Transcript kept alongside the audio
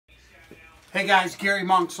Hey guys, Gary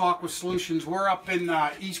Monk's Aqua Solutions. We're up in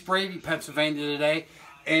East Brady, Pennsylvania today,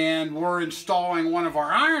 and we're installing one of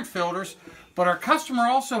our iron filters, but our customer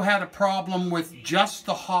also had a problem with just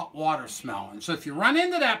the hot water smell. And so if you run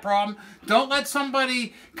into that problem, don't let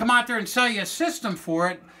somebody come out there and sell you a system for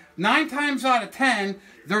it. 9 times out of 10,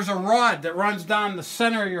 there's a rod that runs down the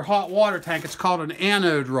center of your hot water tank. It's called an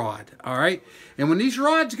anode rod, all right? And when these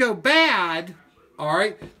rods go bad, all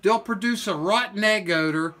right, they'll produce a rotten egg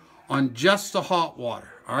odor on just the hot water,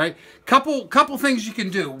 all right? Couple things you can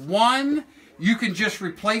do. One, you can just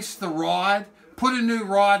replace the rod, put a new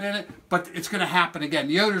rod in it, but it's going to happen again.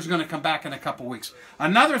 The odor is going to come back in a couple weeks.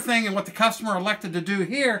 Another thing, and what the customer elected to do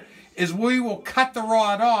here, is we will cut the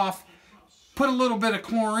rod off, put a little bit of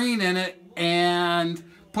chlorine in it, and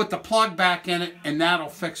put the plug back in it, and that'll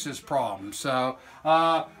fix his problem. So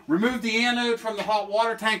remove the anode from the hot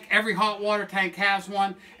water tank. Every hot water tank has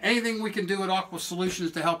one. Anything we can do at Aqua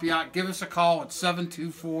Solutions to help you out, give us a call at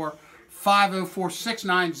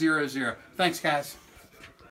 724-504-6900. Thanks, guys.